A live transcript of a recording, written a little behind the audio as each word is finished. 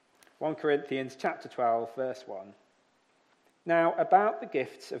1 Corinthians chapter 12, verse 1. Now, about the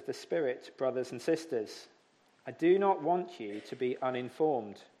gifts of the Spirit, brothers and sisters, I do not want you to be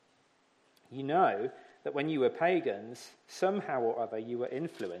uninformed. You know that when you were pagans, somehow or other you were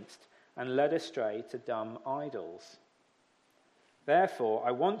influenced and led astray to dumb idols. Therefore, I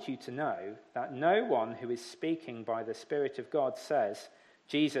want you to know that no one who is speaking by the Spirit of God says,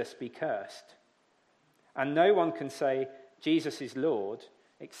 Jesus be cursed. And no one can say, Jesus is Lord,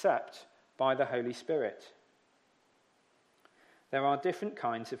 except by the Holy Spirit. There are different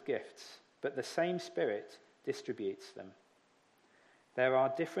kinds of gifts, but the same Spirit distributes them. There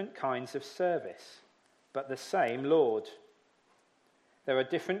are different kinds of service, but the same Lord. There are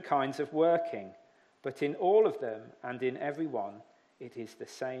different kinds of working, but in all of them and in every one, it is the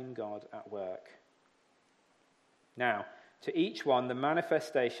same God at work. Now, to each one, the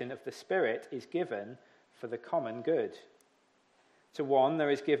manifestation of the Spirit is given for the common good. To one, there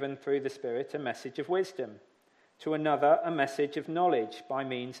is given through the Spirit a message of wisdom. To another, a message of knowledge by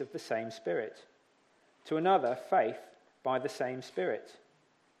means of the same Spirit. To another, faith by the same Spirit.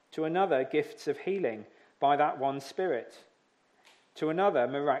 To another, gifts of healing by that one Spirit. To another,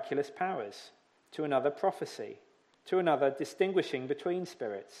 miraculous powers. To another, prophecy. To another, distinguishing between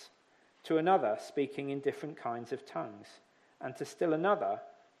spirits. To another, speaking in different kinds of tongues. And to still another,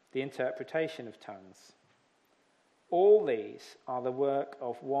 the interpretation of tongues. All these are the work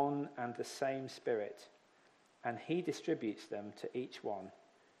of one and the same Spirit, and he distributes them to each one,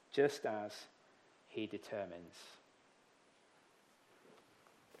 just as he determines.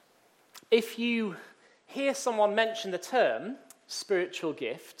 If you hear someone mention the term spiritual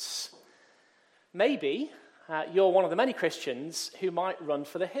gifts, maybe you're one of the many Christians who might run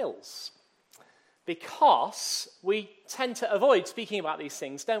for the hills. Because we tend to avoid speaking about these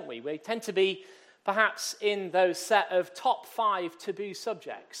things, don't we? We tend to be perhaps in those set of top 5 taboo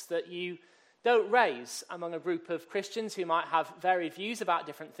subjects that you don't raise among a group of Christians who might have varied views about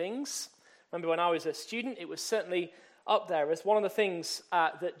different things. Remember when I was a student, it was certainly up there as one of the things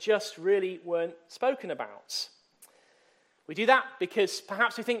that just really weren't spoken about. We do that because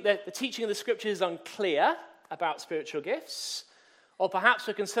perhaps we think that the teaching of the Scriptures is unclear about spiritual gifts, or perhaps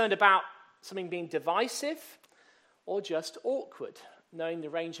we're concerned about something being divisive, or just awkward, knowing the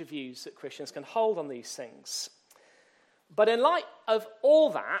range of views that Christians can hold on these things. But in light of all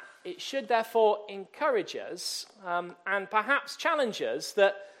that, it should therefore encourage us and perhaps challenge us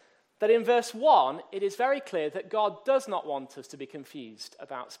that in verse 1, it is very clear that God does not want us to be confused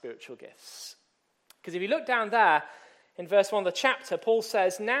about spiritual gifts. Because if you look down there in verse 1 of the chapter, Paul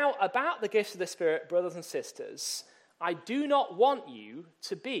says, "Now about the gifts of the Spirit, brothers and sisters, I do not want you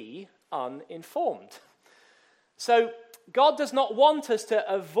to be uninformed." So God does not want us to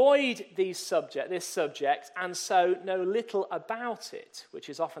avoid this subject, and so know little about it, which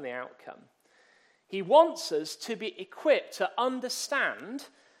is often the outcome. He wants us to be equipped to understand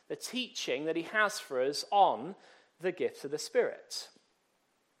the teaching that he has for us on the gifts of the Spirit.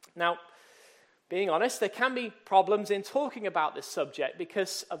 Now, being honest, there can be problems in talking about this subject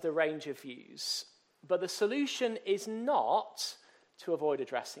because of the range of views. But the solution is not to avoid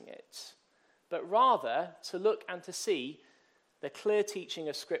addressing it, but rather to look and to see the clear teaching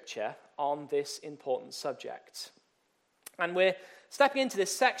of Scripture on this important subject. And we're stepping into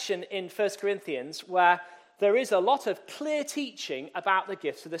this section in 1 Corinthians where there is a lot of clear teaching about the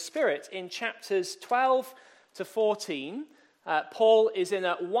gifts of the Spirit. In chapters 12 to 14, Paul is in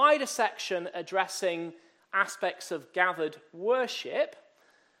a wider section addressing aspects of gathered worship.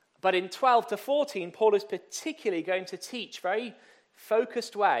 But in 12 to 14, Paul is particularly going to teach very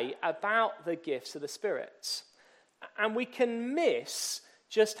focused way about the gifts of the Spirit. And we can miss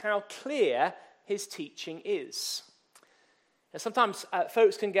just how clear his teaching is. Now, sometimes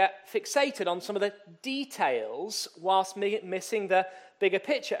folks can get fixated on some of the details whilst missing the bigger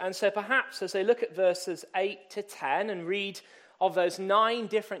picture. And so perhaps as they look at verses 8 to 10 and read of those 9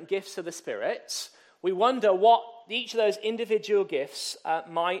 different gifts of the Spirit, we wonder what each of those individual gifts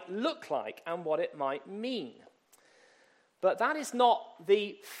might look like and what it might mean. But that is not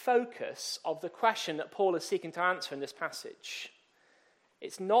the focus of the question that Paul is seeking to answer in this passage.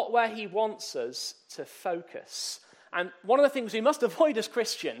 It's not where he wants us to focus. And one of the things we must avoid as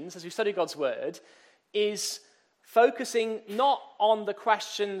Christians, as we study God's word, is focusing not on the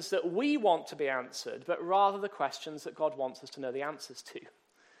questions that we want to be answered, but rather the questions that God wants us to know the answers to.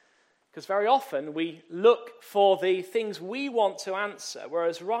 Because very often we look for the things we want to answer,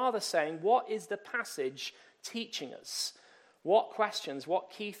 whereas rather saying, what is the passage teaching us? What questions,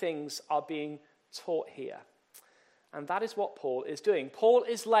 what key things are being taught here? And that is what Paul is doing. Paul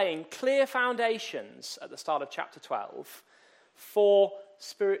is laying clear foundations at the start of chapter 12 for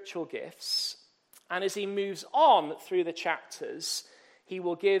spiritual gifts, and as he moves on through the chapters, he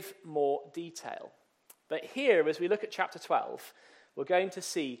will give more detail. But here, as we look at chapter 12, we're going to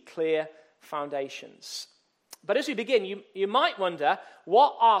see clear foundations. But as we begin, you might wonder,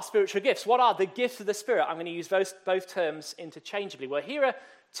 what are spiritual gifts? What are the gifts of the Spirit? I'm going to use both terms interchangeably. Well, here are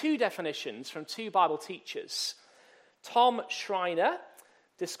two definitions from two Bible teachers. Tom Schreiner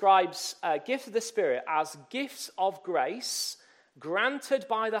describes gifts of the Spirit as gifts of grace granted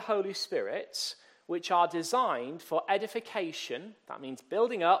by the Holy Spirit, which are designed for edification, that means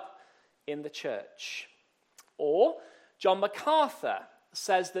building up, in the church. Or John MacArthur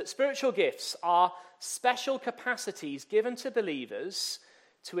says that spiritual gifts are special capacities given to believers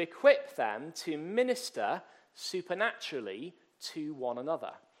to equip them to minister supernaturally to one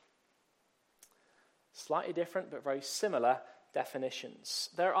another. Slightly different but very similar definitions.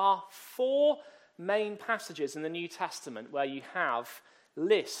 There are 4 main passages in the New Testament where you have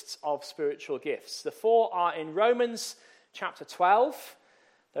lists of spiritual gifts. The 4 are in Romans chapter 12.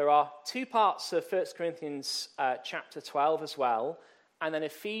 There are 2 parts of 1 Corinthians chapter 12 as well, and then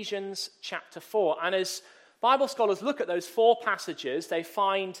Ephesians chapter 4. And as Bible scholars look at those 4 passages, they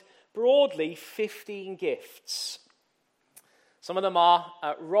find broadly 15 gifts. Some of them are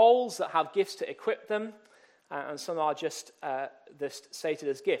roles that have gifts to equip them, and some are just stated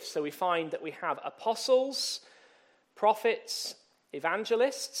as gifts. So we find that we have apostles, prophets,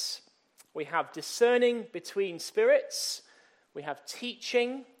 evangelists, we have discerning between spirits, we have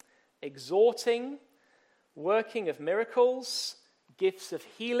teaching, exhorting, working of miracles, gifts of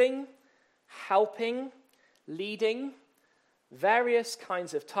healing, helping, leading, various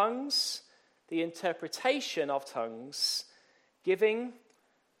kinds of tongues, the interpretation of tongues, giving,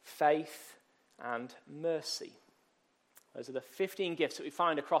 faith, and mercy. Those are the 15 gifts that we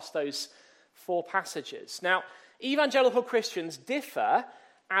find across those 4 passages. Now, evangelical Christians differ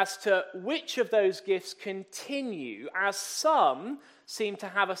as to which of those gifts continue, as some seem to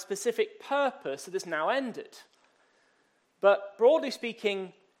have a specific purpose that is now ended. But broadly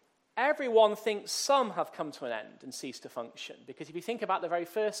speaking, everyone thinks some have come to an end and ceased to function. Because if you think about the very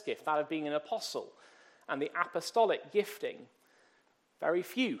first gift, that of being an apostle, and the apostolic gifting, very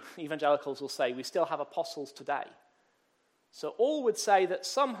few evangelicals will say we still have apostles today. So all would say that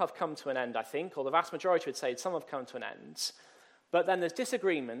some have come to an end, I think, or the vast majority would say some have come to an end. But then there's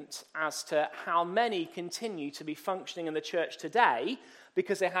disagreement as to how many continue to be functioning in the church today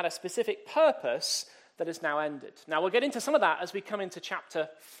because they had a specific purpose that has now ended. Now, we'll get into some of that as we come into chapter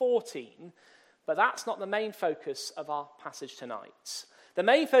 14, but that's not the main focus of our passage tonight. The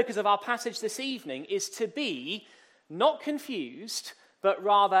main focus of our passage this evening is to be not confused, but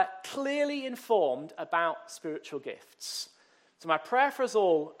rather clearly informed about spiritual gifts. So my prayer for us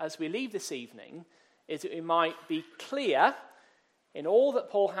all as we leave this evening is that we might be clear in all that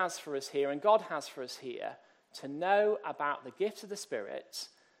Paul has for us here and God has for us here to know about the gifts of the Spirit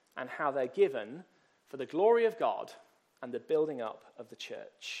and how they're given for the glory of God and the building up of the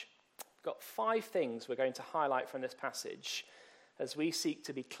church. We've got 5 things we're going to highlight from this passage as we seek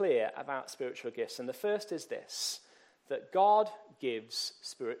to be clear about spiritual gifts. And the first is this, that God gives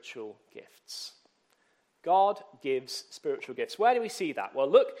spiritual gifts. God gives spiritual gifts. Where do we see that?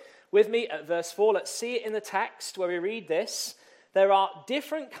 Well, look with me at verse 4. Let's see it in the text where we read this. There are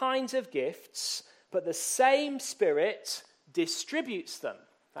different kinds of gifts, but the same Spirit distributes them.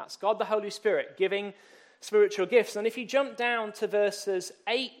 That's God the Holy Spirit giving spiritual gifts. And if you jump down to verses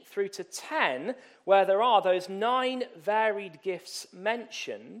 8 through to 10, where there are those 9 varied gifts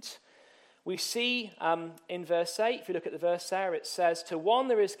mentioned, we see in verse 8, if you look at the verse there, it says, to one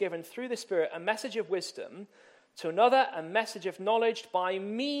there is given through the Spirit a message of wisdom, to another a message of knowledge by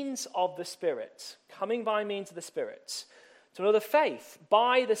means of the Spirit, coming by means of the Spirit, to another faith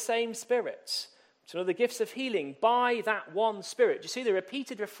by the same Spirit, to another gifts of healing by that one Spirit. Do you see the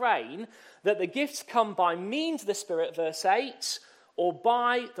repeated refrain that the gifts come by means of the Spirit, verse 8, or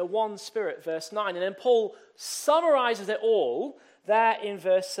by the one Spirit, verse 9. And then Paul summarizes it all there in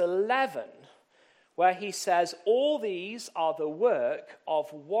verse 11, where he says, all these are the work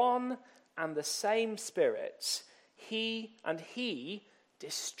of one and the same Spirit. He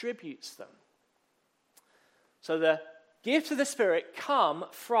distributes them. So the gifts of the Spirit come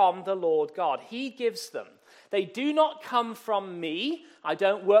from the Lord God. He gives them. They do not come from me. I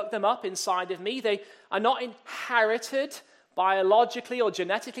don't work them up inside of me. They are not inherited biologically or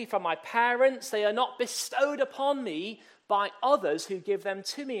genetically from my parents. They are not bestowed upon me by others who give them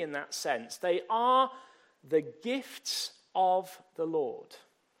to me in that sense. They are the gifts of the Lord.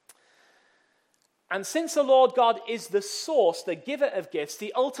 And since the Lord God is the source, the giver of gifts,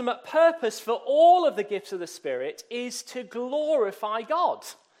 the ultimate purpose for all of the gifts of the Spirit is to glorify God.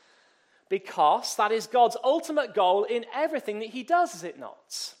 Because that is God's ultimate goal in everything that he does, is it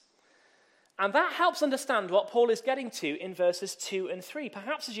not? And that helps understand what Paul is getting to in verses 2 and 3.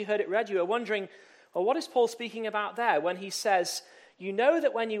 Perhaps as you heard it read, you are wondering, well, what is Paul speaking about there when he says, you know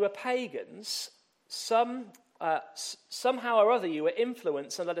that when you were pagans, somehow or other you were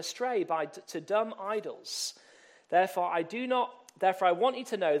influenced and led astray to dumb idols. Therefore I want you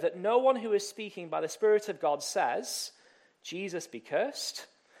to know that no one who is speaking by the Spirit of God says, Jesus be cursed,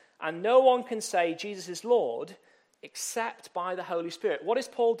 and no one can say Jesus is Lord except by the Holy Spirit. What is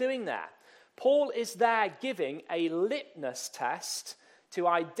Paul doing there? Paul is there giving a litmus test to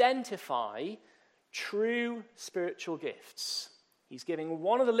identify true spiritual gifts. He's giving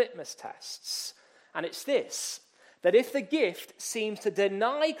one of the litmus tests. And it's this, that if the gift seems to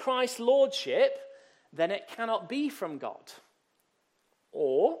deny Christ's lordship, then it cannot be from God.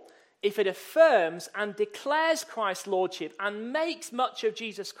 Or, if it affirms and declares Christ's lordship and makes much of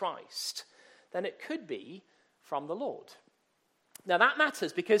Jesus Christ, then it could be from the Lord. Now that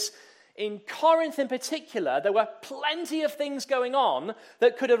matters because in Corinth in particular, there were plenty of things going on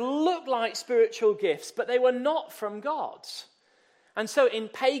that could have looked like spiritual gifts, but they were not from God. And so in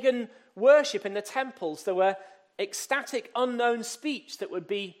pagan worship in the temples, there were ecstatic unknown speech that would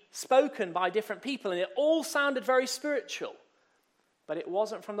be spoken by different people, and it all sounded very spiritual, but it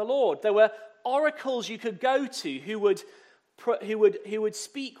wasn't from the Lord. There were oracles you could go to who would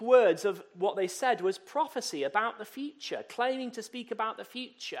speak words of what they said was prophecy about the future, claiming to speak about the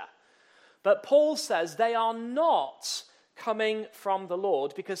future. But Paul says they are not coming from the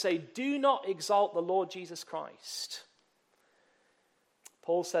Lord because they do not exalt the Lord Jesus Christ.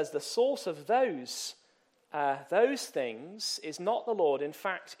 Paul says the source of those things is not the Lord. In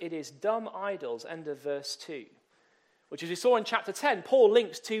fact, it is dumb idols, end of verse 2. Which, as we saw in chapter 10, Paul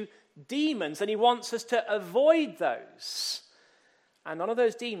links to demons, and he wants us to avoid those. And none of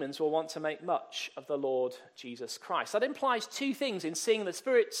those demons will want to make much of the Lord Jesus Christ. That implies two things in seeing the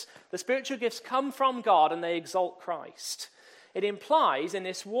spiritual gifts come from God and they exalt Christ. It implies in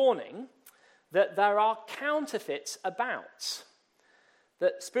this warning that there are counterfeits about.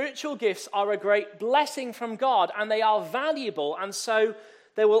 That spiritual gifts are a great blessing from God and they are valuable, and so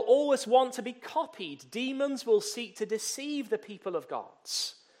they will always want to be copied. Demons will seek to deceive the people of God.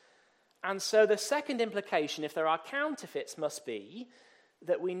 And so the second implication, if there are counterfeits, must be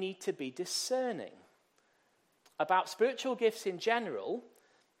that we need to be discerning about spiritual gifts in general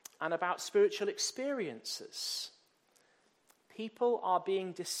and about spiritual experiences. People are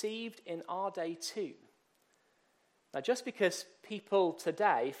being deceived in our day too. Now, just because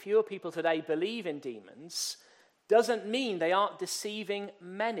fewer people today believe in demons, doesn't mean they aren't deceiving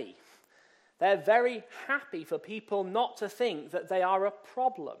many. They're very happy for people not to think that they are a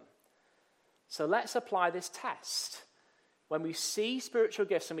problem. So let's apply this test. When we see spiritual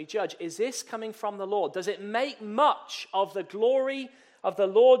gifts and we judge, is this coming from the Lord? Does it make much of the glory of the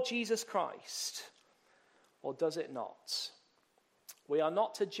Lord Jesus Christ? Or does it not? We are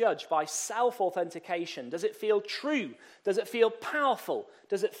not to judge by self-authentication. Does it feel true? Does it feel powerful?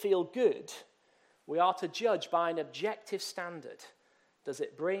 Does it feel good? We are to judge by an objective standard. Does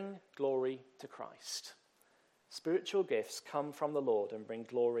it bring glory to Christ? Spiritual gifts come from the Lord and bring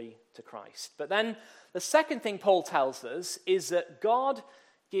glory to Christ. But then the second thing Paul tells us is that God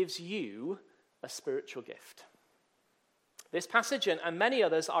gives you a spiritual gift. This passage and many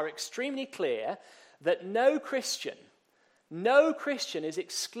others are extremely clear that no Christian is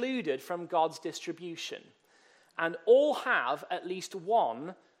excluded from God's distribution, and all have at least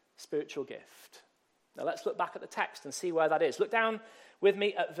one spiritual gift. Now let's look back at the text and see where that is. Look down with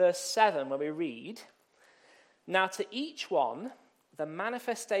me at verse 7 where we read, "Now to each one the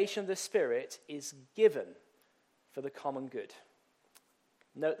manifestation of the Spirit is given for the common good."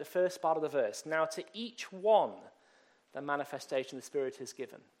 Note the first part of the verse. Now to each one the manifestation of the Spirit is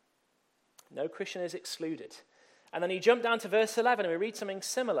given. No Christian is excluded. And then you jump down to verse 11 and we read something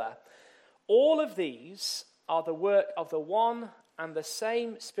similar. All of these are the work of the one and the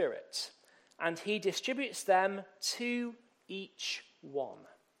same Spirit, and he distributes them to each one.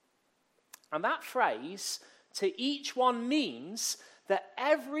 And that phrase, to each one, means that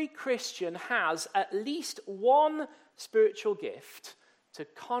every Christian has at least one spiritual gift to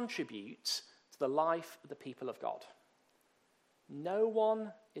contribute to the life of the people of God. No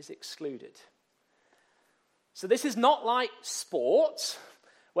one is excluded. So this is not like sport,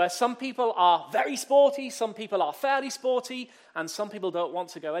 where some people are very sporty, some people are fairly sporty, and some people don't want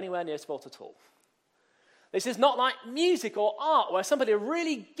to go anywhere near sport at all. This is not like music or art, where some people are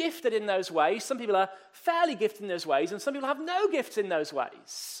really gifted in those ways, some people are fairly gifted in those ways, and some people have no gifts in those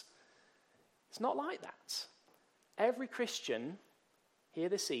ways. It's not like that. Every Christian here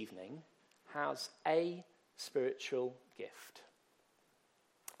this evening has a spiritual gift.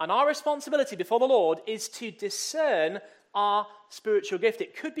 And our responsibility before the Lord is to discern our spiritual gift.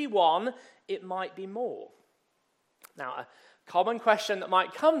 It could be one, it might be more. Now, a common question that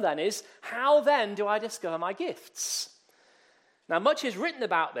might come then is, how then do I discover my gifts? Now, much is written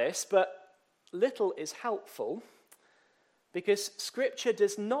about this, but little is helpful, because Scripture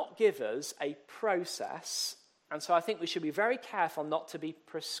does not give us a process, and so I think we should be very careful not to be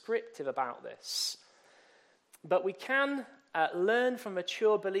prescriptive about this. But we can learn from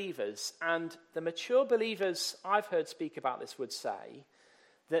mature believers, and the mature believers I've heard speak about this would say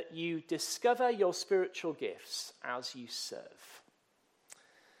that you discover your spiritual gifts as you serve.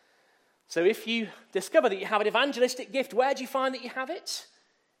 So if you discover that you have an evangelistic gift, where do you find that you have it?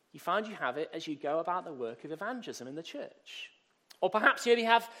 You find you have it as you go about the work of evangelism in the church. Or perhaps you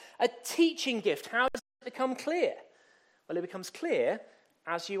have a teaching gift. How does it become clear? Well, it becomes clear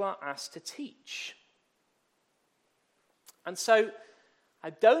as you are asked to teach. And so I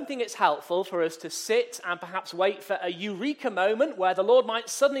don't think it's helpful for us to sit and perhaps wait for a eureka moment where the Lord might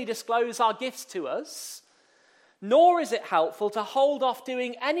suddenly disclose our gifts to us, nor is it helpful to hold off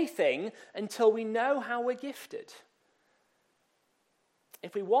doing anything until we know how we're gifted.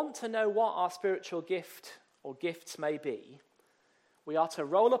 If we want to know what our spiritual gift or gifts may be, we are to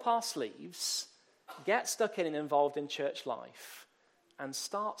roll up our sleeves, get stuck in and involved in church life, and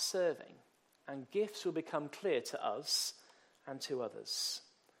start serving, and gifts will become clear to us and to others.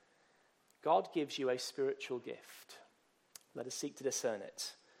 God gives you a spiritual gift. Let us seek to discern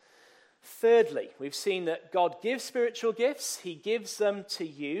it. Thirdly, we've seen that God gives spiritual gifts. He gives them to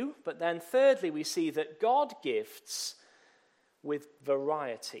you. But then thirdly, we see that God gifts with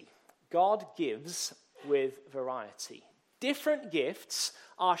variety. God gives with variety. Different gifts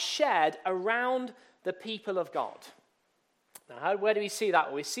are shared around the people of God. Now, where do we see that?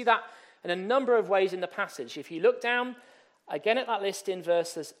 Well, we see that in a number of ways in the passage. If you look down again at that list in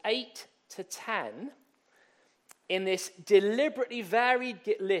verses 8 to 10, in this deliberately varied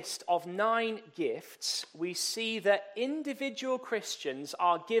list of 9 gifts, we see that individual Christians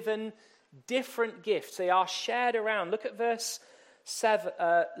are given different gifts. They are shared around. Look at verse 7.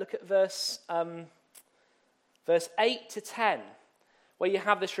 Verse 8 to 10, where you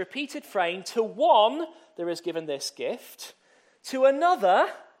have this repeated phrase: to one there is given this gift, to another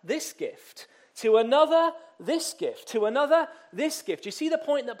this gift, to another this gift, to another this gift. You see the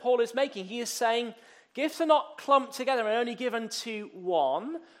point that Paul is making? He is saying gifts are not clumped together and only given to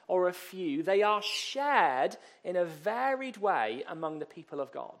one or a few. They are shared in a varied way among the people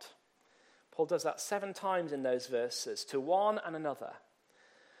of God. Paul does that 7 times in those verses, to one and another.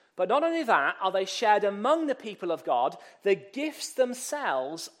 But not only that, are they shared among the people of God, the gifts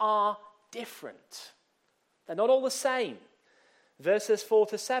themselves are different. They're not all the same. Verses 4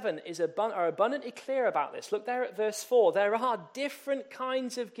 to 7 are abundantly clear about this. Look there at verse 4. There are different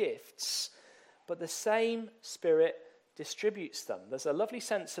kinds of gifts, but the same Spirit distributes them. There's a lovely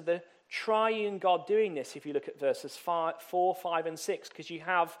sense of the triune God doing this if you look at verses 4, 5, and 6, because you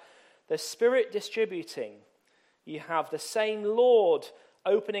have the Spirit distributing. You have the same Lord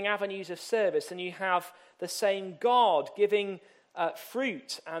opening avenues of service, and you have the same God giving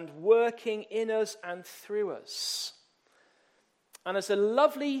fruit and working in us and through us. And there's a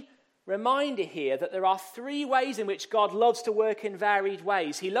lovely reminder here that there are 3 ways in which God loves to work in varied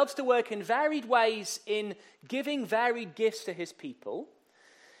ways. He loves to work in varied ways in giving varied gifts to his people.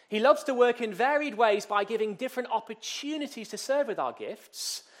 He loves to work in varied ways by giving different opportunities to serve with our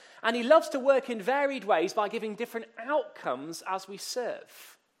gifts. And he loves to work in varied ways by giving different outcomes as we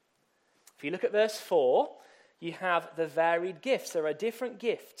serve. If you look at verse 4, you have the varied gifts. There are different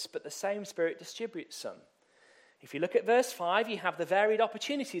gifts, but the same Spirit distributes them. If you look at verse 5, you have the varied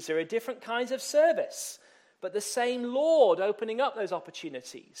opportunities. There are different kinds of service, but the same Lord opening up those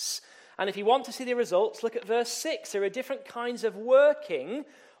opportunities. And if you want to see the results, look at verse 6. There are different kinds of working,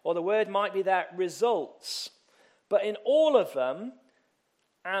 or the word might be that, results. But in all of them,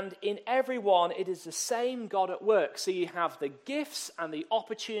 and in every one, it is the same God at work. So you have the gifts and the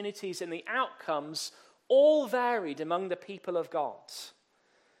opportunities and the outcomes all varied among the people of God.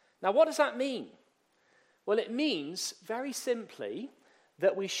 Now, what does that mean? Well, it means, very simply,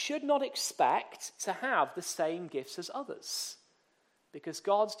 that we should not expect to have the same gifts as others, because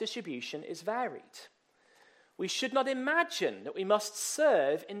God's distribution is varied. We should not imagine that we must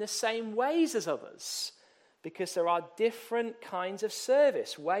serve in the same ways as others, because there are different kinds of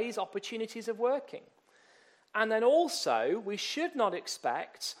service, ways, opportunities of working. And then also, we should not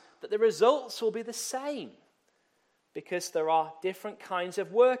expect that the results will be the same, because there are different kinds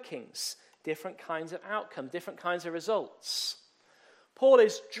of workings, different kinds of outcomes, different kinds of results. Paul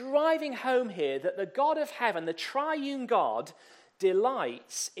is driving home here that the God of heaven, the triune God,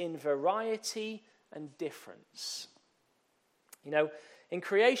 delights in variety and difference. You know, in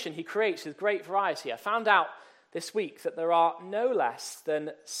creation, he creates with great variety. I found out this week that there are no less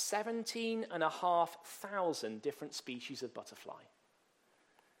than 17,500 different species of butterfly.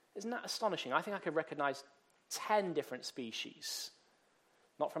 Isn't that astonishing? I think I could recognize 10 different species.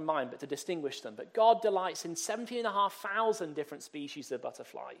 Not from mine, but to distinguish them. But God delights in 17,500 different species of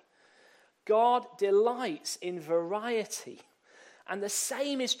butterfly. God delights in variety. And the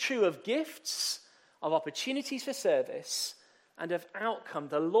same is true of gifts, of opportunities for service, and of outcome.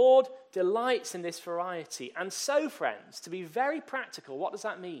 The Lord delights in this variety. And so, friends, to be very practical, what does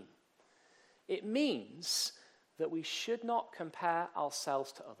that mean? It means that we should not compare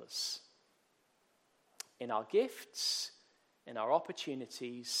ourselves to others in our gifts, in our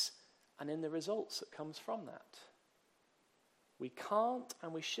opportunities, and in the results that comes from that. We can't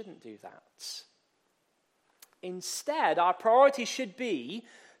and we shouldn't do that. Instead, our priority should be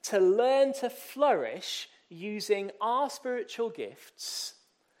to learn to flourish using our spiritual gifts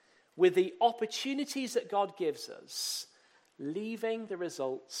with the opportunities that God gives us, leaving the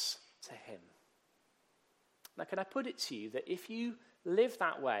results to him. Now, can I put it to you that if you live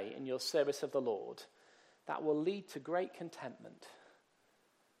that way in your service of the Lord, that will lead to great contentment?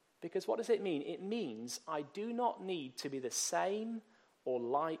 Because what does it mean? It means I do not need to be the same or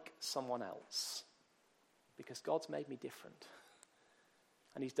like someone else, because God's made me different.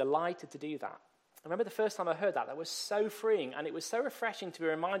 And he's delighted to do that. I remember the first time I heard that, that was so freeing, and it was so refreshing to be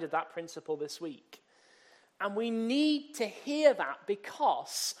reminded of that principle this week. And we need to hear that,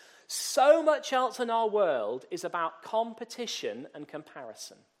 because so much else in our world is about competition and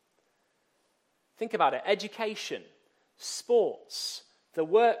comparison. Think about it: education, sports, the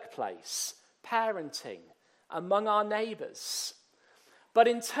workplace, parenting, among our neighbors. But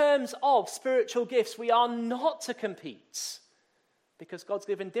in terms of spiritual gifts, we are not to compete, because God's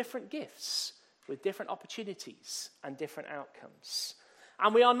given different gifts with different opportunities and different outcomes.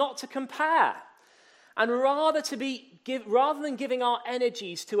 And we are not to compare. And rather than giving our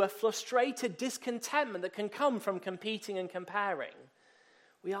energies to a frustrated discontentment that can come from competing and comparing,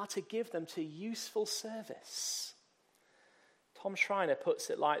 we are to give them to useful service. Tom Schreiner puts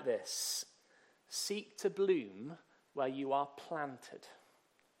it like this: seek to bloom where you are planted,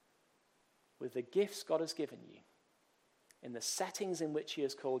 with the gifts God has given you, in the settings in which he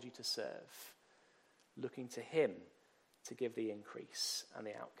has called you to serve, looking to him to give the increase and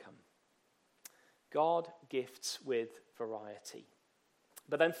the outcome. God gifts with variety.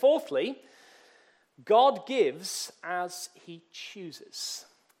 But then fourthly, God gives as he chooses.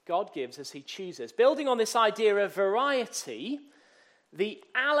 God gives as he chooses. Building on this idea of variety, the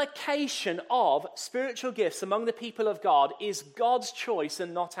allocation of spiritual gifts among the people of God is God's choice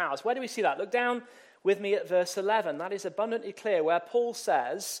and not ours. Where do we see that? Look down with me at verse 11. That is abundantly clear, where Paul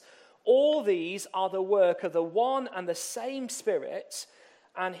says, all these are the work of the one and the same Spirit,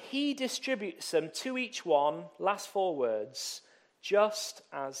 and he distributes them to each one, last four words, just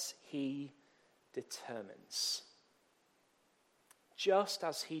as he determines. Just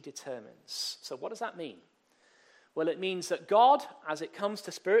as he determines. So what does that mean? Well, it means that God, as it comes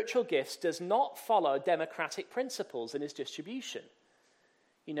to spiritual gifts, does not follow democratic principles in his distribution.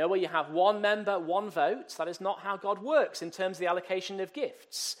 You know, where you have one member, one vote, that is not how God works in terms of the allocation of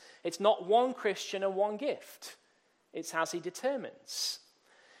gifts. It's not one Christian and one gift. It's as he determines.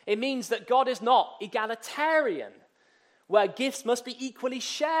 It means that God is not egalitarian, where gifts must be equally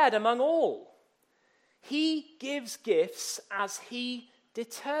shared among all. He gives gifts as he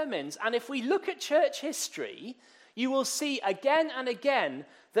determines. And if we look at church history, you will see again and again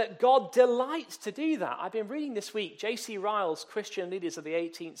that God delights to do that. I've been reading this week J.C. Ryle's Christian Leaders of the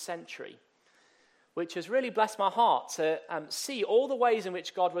 18th Century, which has really blessed my heart to see all the ways in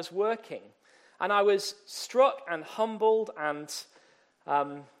which God was working. And I was struck and humbled and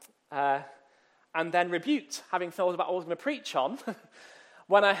then rebuked, having thought about what I was going to preach on,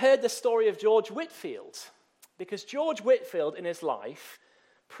 when I heard the story of George Whitefield. Because George Whitefield, in his life,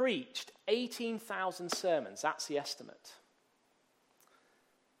 preached 18,000 sermons. That's the estimate.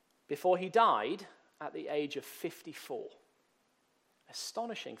 Before he died at the age of 54.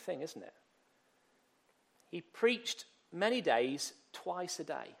 Astonishing thing, isn't it? He preached many days, twice a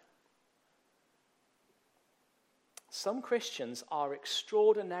day. Some Christians are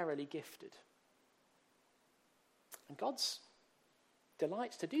extraordinarily gifted. And God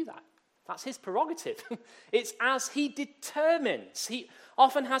delights to do that That's his prerogative. It's as he determines. He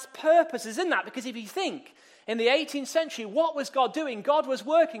often has purposes in that, because if you think, in the 18th century, what was God doing? God was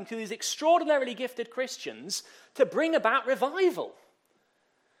working through these extraordinarily gifted Christians to bring about revival.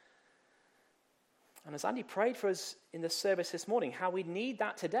 And as Andy prayed for us in the service this morning, how we need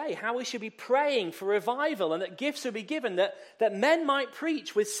that today, how we should be praying for revival and that gifts would be given, that men might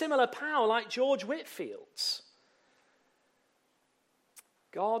preach with similar power like George Whitfield's.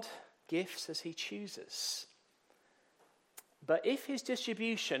 God gifts as he chooses. But if his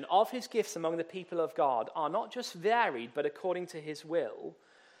distribution of his gifts among the people of God are not just varied, but according to his will,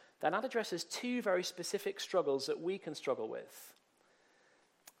 then that addresses two very specific struggles that we can struggle with.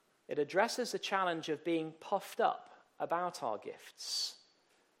 It addresses the challenge of being puffed up about our gifts,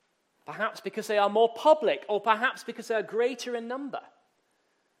 perhaps because they are more public, or perhaps because they are greater in number.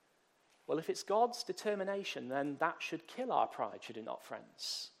 Well, if it's God's determination, then that should kill our pride, should it not,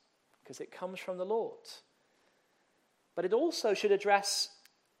 friends? Because it comes from the Lord. But it also should address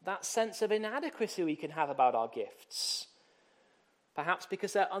that sense of inadequacy we can have about our gifts. Perhaps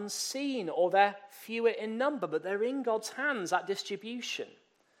because they're unseen or they're fewer in number, but they're in God's hands, that distribution.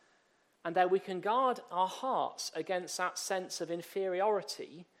 And that we can guard our hearts against that sense of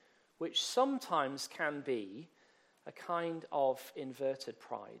inferiority, which sometimes can be a kind of inverted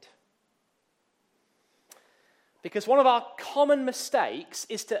pride. Because one of our common mistakes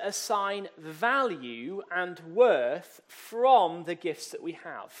is to assign value and worth from the gifts that we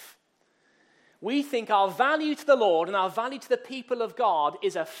have. We think our value to the Lord and our value to the people of God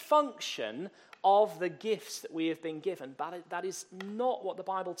is a function of the gifts that we have been given. But that is not what the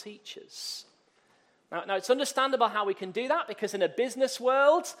Bible teaches. Now, it's understandable how we can do that, because in a business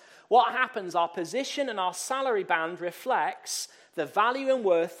world, what happens, our position and our salary band reflects the value and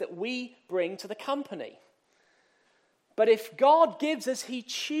worth that we bring to the company. But if God gives as he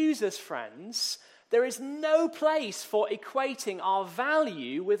chooses, friends, there is no place for equating our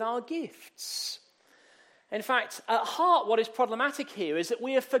value with our gifts. In fact, at heart, what is problematic here is that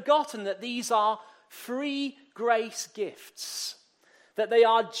we have forgotten that these are free grace gifts, that they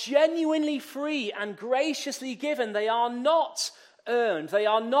are genuinely free and graciously given. They are not earned. They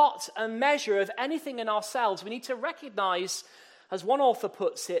are not a measure of anything in ourselves. We need to recognize, as one author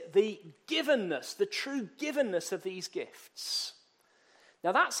puts it, the givenness, the true givenness of these gifts.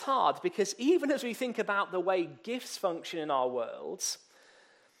 Now that's hard, because even as we think about the way gifts function in our worlds,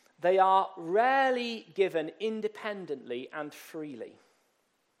 they are rarely given independently and freely.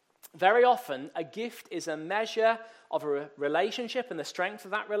 Very often, a gift is a measure of a relationship and the strength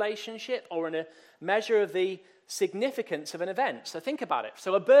of that relationship, or a measure of the significance of an event. So think about it.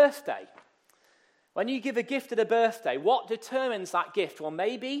 So a birthday. When you give a gift at a birthday, what determines that gift? Well,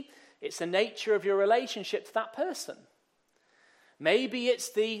 maybe it's the nature of your relationship to that person. Maybe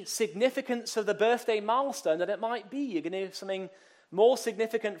it's the significance of the birthday milestone that it might be. You're going to give something more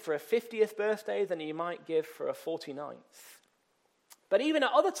significant for a 50th birthday than you might give for a 49th. But even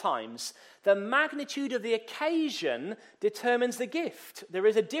at other times, the magnitude of the occasion determines the gift. There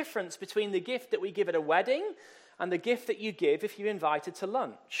is a difference between the gift that we give at a wedding and the gift that you give if you're invited to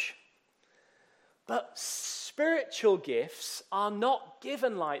lunch. But spiritual gifts are not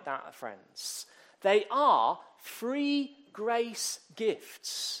given like that, friends. They are free grace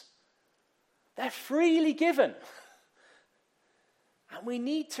gifts. They're freely given. And we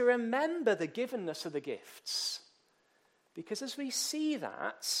need to remember the givenness of the gifts. Because as we see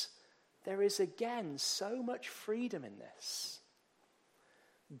that, there is again so much freedom in this.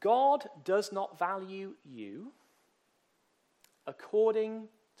 God does not value you according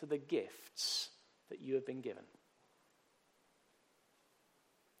to the gifts that you have been given.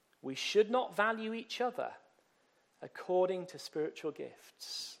 We should not value each other according to spiritual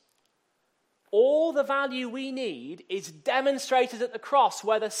gifts. All the value we need is demonstrated at the cross,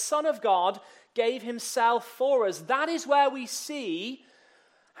 where the Son of God gave himself for us. That is where we see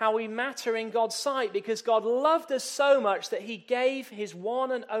how we matter in God's sight, because God loved us so much that he gave his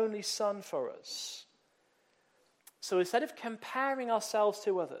one and only Son for us. So instead of comparing ourselves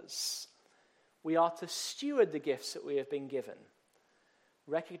to others, we are to steward the gifts that we have been given,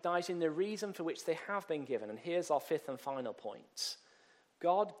 recognizing the reason for which they have been given. And here's our fifth and final point.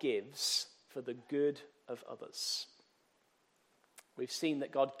 God gives for the good of others. We've seen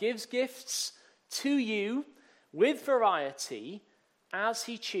that God gives gifts to you with variety as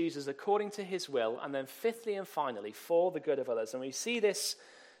he chooses according to his will, and then fifthly and finally, for the good of others. And we see this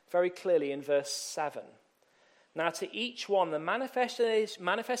very clearly in verse 7. Now to each one the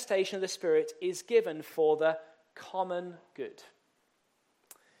manifestation of the Spirit is given for the common good.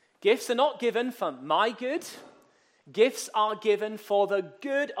 Gifts are not given for my good. Gifts are given for the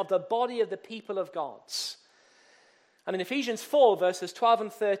good of the body of the people of God. And in Ephesians 4, verses 12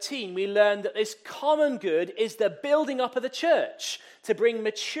 and 13, we learn that this common good is the building up of the church to bring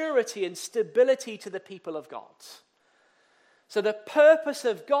maturity and stability to the people of God. So the purpose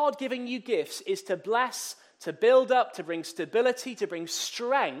of God giving you gifts is to bless, to build up, to bring stability, to bring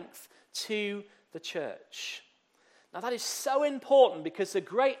strength to the church. Now that is so important because the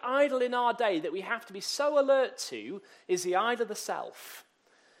great idol in our day that we have to be so alert to is the idol of the self.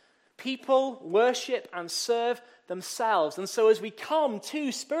 People worship and serve themselves. And so as we come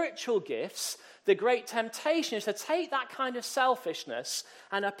to spiritual gifts, the great temptation is to take that kind of selfishness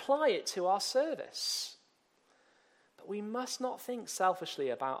and apply it to our service. But we must not think selfishly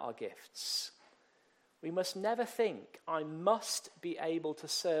about our gifts. We must never think, I must be able to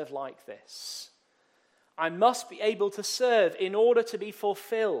serve like this. I must be able to serve in order to be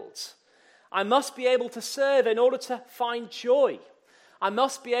fulfilled. I must be able to serve in order to find joy. I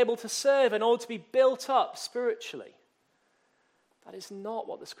must be able to serve in order to be built up spiritually. That is not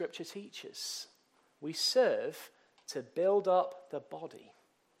what the Scripture teaches. We serve to build up the body.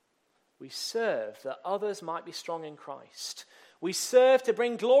 We serve that others might be strong in Christ. We serve to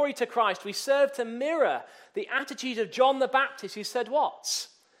bring glory to Christ. We serve to mirror the attitude of John the Baptist, who said what?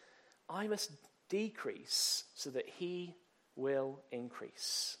 I must decrease so that he will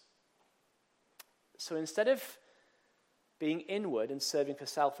increase. So instead of being inward and serving for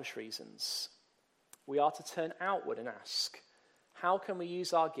selfish reasons, we are to turn outward and ask, how can we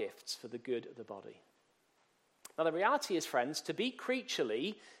use our gifts for the good of the body? Now the reality is, friends, to be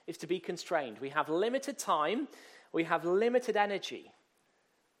creaturely is to be constrained. We have limited time, we have limited energy.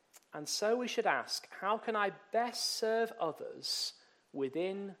 And so we should ask, how can I best serve others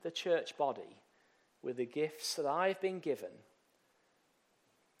within the church body with the gifts that I've been given,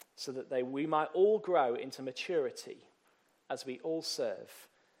 so that we might all grow into maturity as we all serve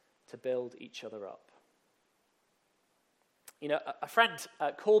to build each other up. You know, a friend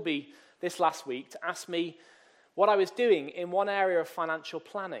called me this last week to ask me what I was doing in one area of financial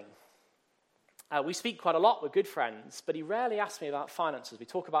planning. We speak quite a lot, we're good friends, but he rarely asks me about finances. We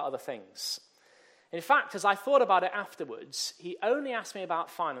talk about other things. In fact, as I thought about it afterwards, he only asked me about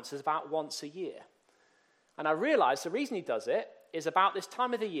finances about once a year. And I realized the reason he does it is about this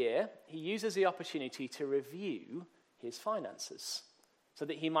time of the year, he uses the opportunity to review his finances so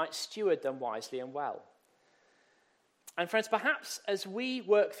that he might steward them wisely and well. And friends, perhaps as we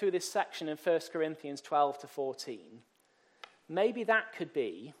work through this section in 1 Corinthians 12 to 14, maybe that could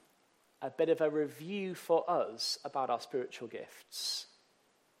be a bit of a review for us about our spiritual gifts.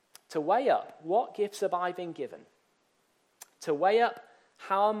 To weigh up, what gifts have I been given? To weigh up,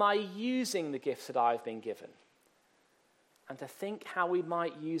 how am I using the gifts that I've been given? And to think how we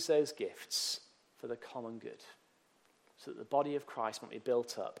might use those gifts for the common good, so that the body of Christ might be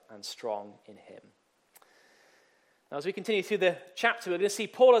built up and strong in him. Now, as we continue through the chapter, we're going to see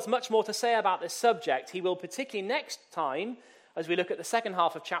Paul has much more to say about this subject. He will, particularly next time, as we look at the second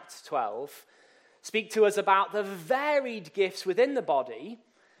half of chapter 12, speak to us about the varied gifts within the body,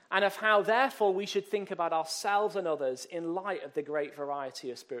 and of how, therefore, we should think about ourselves and others in light of the great variety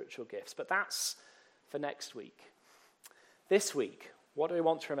of spiritual gifts. But that's for next week. This week, what do we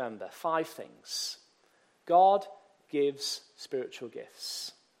want to remember? 5 things. God gives spiritual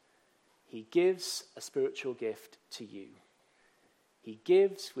gifts. He gives a spiritual gift to you. He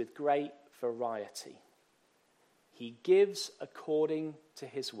gives with great variety. He gives according to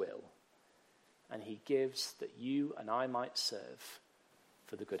his will. And he gives that you and I might serve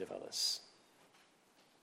for the good of others.